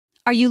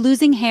Are you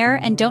losing hair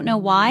and don't know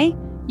why?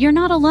 You're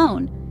not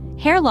alone.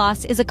 Hair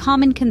loss is a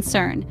common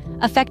concern,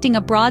 affecting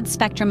a broad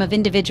spectrum of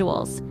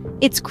individuals.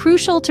 It's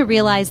crucial to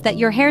realize that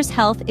your hair's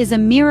health is a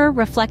mirror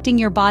reflecting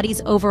your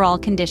body's overall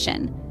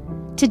condition.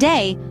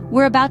 Today,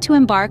 we're about to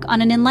embark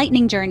on an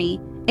enlightening journey,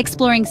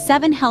 exploring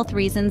 7 health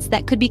reasons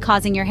that could be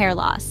causing your hair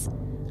loss.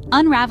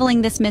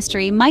 Unraveling this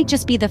mystery might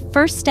just be the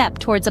first step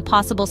towards a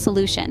possible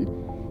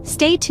solution.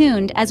 Stay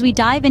tuned as we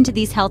dive into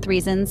these health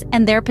reasons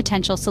and their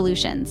potential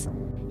solutions.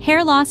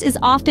 Hair loss is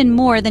often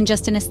more than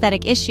just an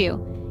aesthetic issue.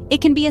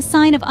 It can be a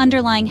sign of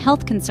underlying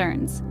health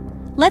concerns.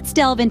 Let's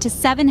delve into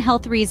 7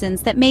 health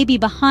reasons that may be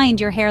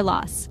behind your hair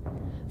loss.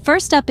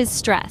 First up is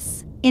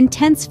stress.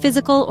 Intense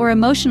physical or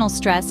emotional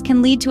stress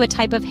can lead to a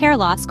type of hair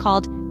loss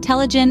called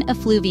telogen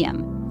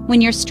effluvium.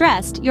 When you're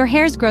stressed, your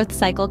hair's growth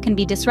cycle can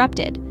be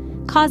disrupted,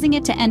 causing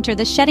it to enter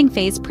the shedding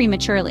phase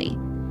prematurely.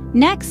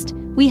 Next,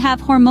 we have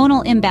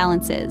hormonal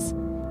imbalances.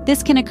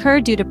 This can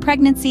occur due to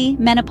pregnancy,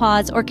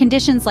 menopause, or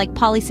conditions like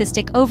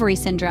polycystic ovary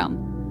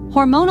syndrome.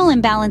 Hormonal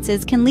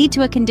imbalances can lead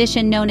to a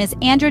condition known as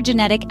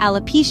androgenetic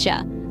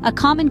alopecia, a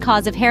common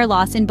cause of hair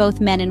loss in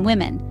both men and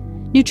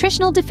women.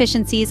 Nutritional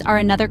deficiencies are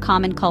another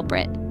common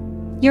culprit.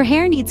 Your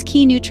hair needs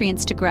key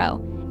nutrients to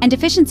grow, and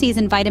deficiencies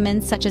in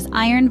vitamins such as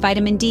iron,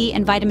 vitamin D,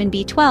 and vitamin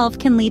B12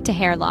 can lead to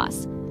hair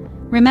loss.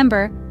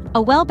 Remember,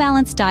 a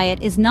well-balanced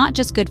diet is not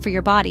just good for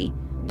your body,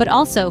 but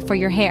also for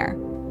your hair.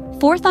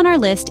 Fourth on our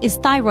list is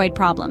thyroid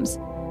problems.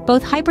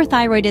 Both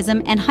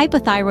hyperthyroidism and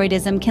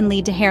hypothyroidism can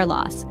lead to hair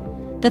loss.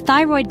 The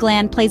thyroid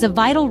gland plays a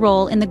vital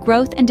role in the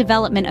growth and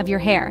development of your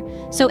hair,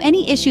 so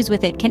any issues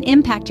with it can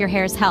impact your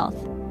hair's health.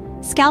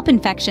 Scalp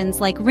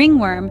infections like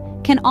ringworm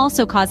can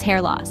also cause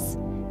hair loss.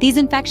 These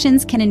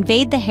infections can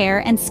invade the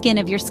hair and skin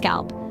of your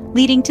scalp,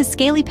 leading to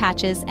scaly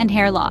patches and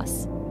hair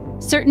loss.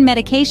 Certain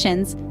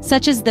medications,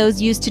 such as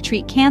those used to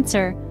treat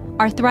cancer,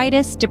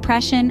 arthritis,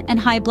 depression,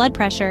 and high blood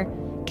pressure,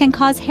 can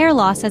cause hair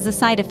loss as a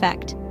side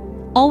effect.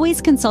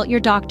 Always consult your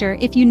doctor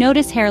if you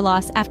notice hair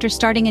loss after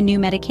starting a new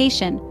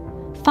medication.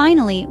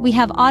 Finally, we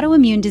have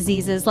autoimmune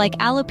diseases like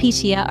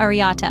alopecia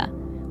areata,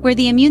 where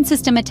the immune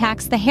system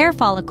attacks the hair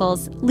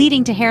follicles,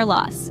 leading to hair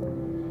loss.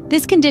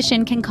 This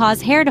condition can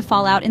cause hair to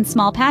fall out in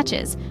small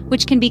patches,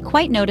 which can be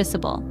quite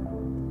noticeable.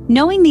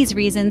 Knowing these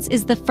reasons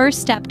is the first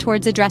step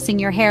towards addressing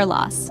your hair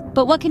loss.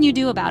 But what can you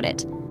do about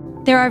it?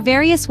 There are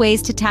various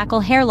ways to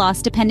tackle hair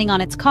loss depending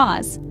on its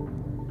cause.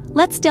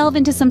 Let's delve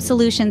into some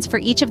solutions for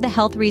each of the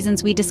health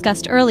reasons we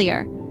discussed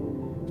earlier.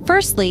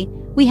 Firstly,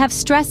 we have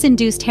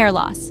stress-induced hair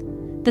loss.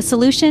 The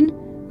solution?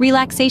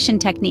 Relaxation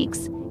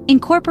techniques.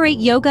 Incorporate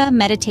yoga,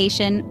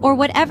 meditation, or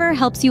whatever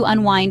helps you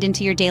unwind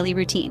into your daily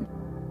routine.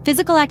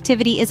 Physical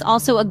activity is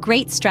also a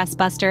great stress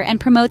buster and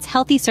promotes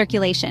healthy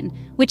circulation,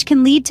 which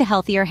can lead to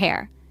healthier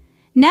hair.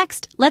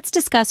 Next, let's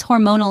discuss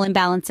hormonal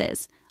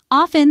imbalances.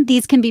 Often,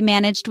 these can be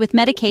managed with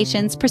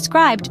medications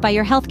prescribed by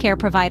your healthcare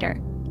provider.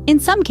 In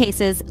some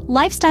cases,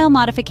 lifestyle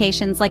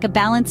modifications like a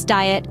balanced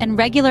diet and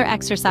regular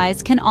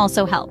exercise can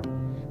also help.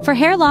 For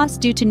hair loss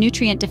due to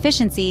nutrient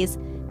deficiencies,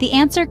 the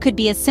answer could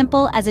be as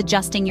simple as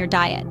adjusting your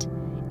diet.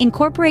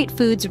 Incorporate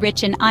foods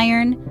rich in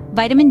iron,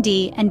 vitamin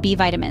D, and B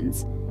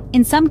vitamins.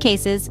 In some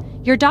cases,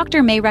 your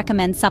doctor may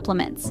recommend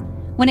supplements.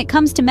 When it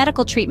comes to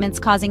medical treatments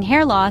causing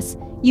hair loss,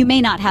 you may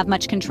not have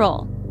much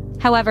control.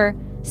 However,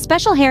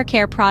 special hair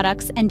care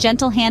products and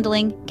gentle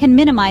handling can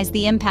minimize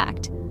the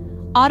impact.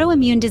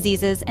 Autoimmune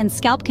diseases and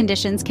scalp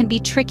conditions can be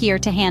trickier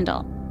to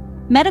handle.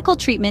 Medical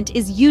treatment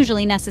is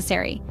usually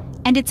necessary,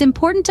 and it's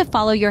important to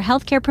follow your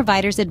healthcare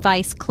provider's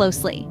advice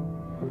closely.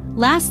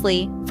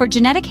 Lastly, for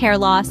genetic hair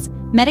loss,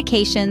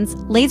 medications,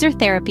 laser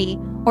therapy,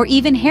 or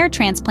even hair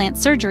transplant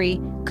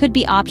surgery could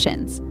be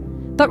options.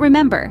 But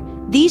remember,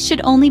 these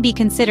should only be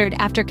considered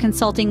after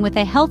consulting with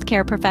a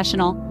healthcare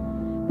professional.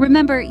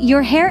 Remember,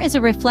 your hair is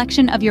a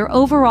reflection of your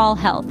overall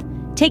health.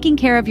 Taking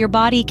care of your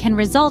body can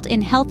result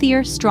in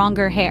healthier,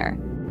 stronger hair.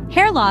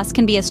 Hair loss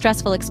can be a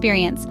stressful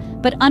experience,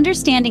 but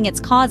understanding its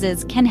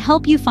causes can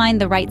help you find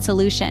the right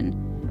solution.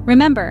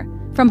 Remember,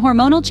 from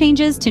hormonal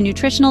changes to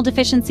nutritional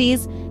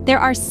deficiencies, there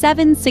are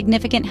 7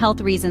 significant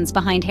health reasons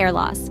behind hair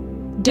loss.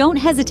 Don't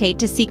hesitate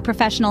to seek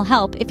professional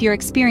help if you're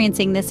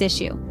experiencing this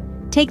issue.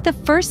 Take the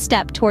first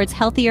step towards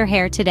healthier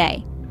hair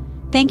today.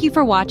 Thank you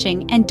for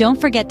watching, and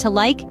don't forget to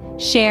like,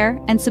 share,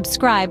 and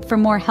subscribe for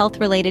more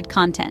health-related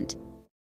content.